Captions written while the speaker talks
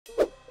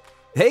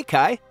Hey,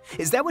 Kai.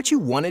 Is that what you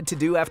wanted to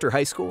do after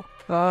high school?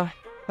 Not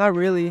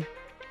really.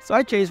 So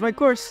I changed my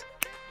course.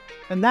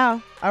 And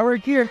now I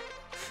work here.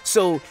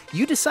 So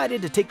you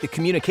decided to take the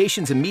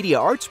Communications and Media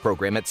Arts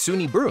program at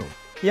SUNY Broome.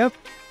 Yep,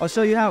 I'll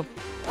show you how.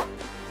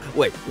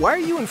 Wait, why are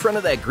you in front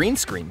of that green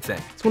screen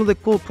thing? It's one of the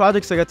cool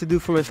projects I got to do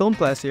for my film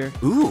class here.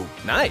 Ooh,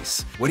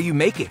 nice. What are you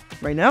making?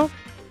 Right now,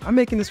 I'm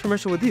making this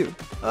commercial with you.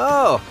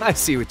 Oh, I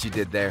see what you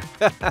did there.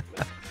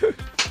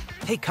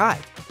 Hey, Kai.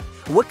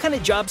 What kind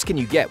of jobs can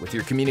you get with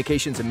your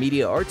Communications and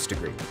Media Arts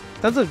degree?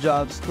 Tons of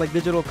jobs like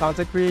digital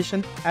content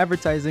creation,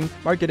 advertising,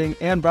 marketing,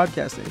 and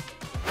broadcasting.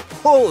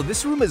 Whoa,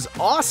 this room is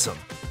awesome.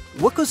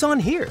 What goes on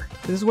here?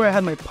 This is where I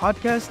had my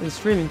podcast and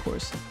streaming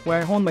course,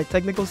 where I honed my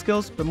technical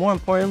skills, but more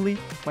importantly,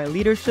 my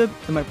leadership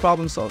and my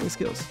problem-solving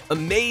skills.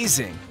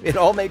 Amazing. It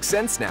all makes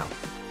sense now.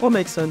 What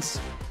makes sense?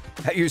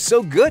 You're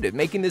so good at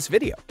making this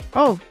video.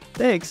 Oh,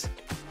 thanks.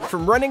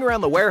 From running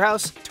around the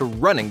warehouse to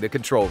running the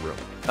control room.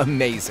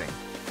 Amazing.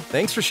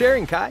 Thanks for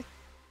sharing, Kai.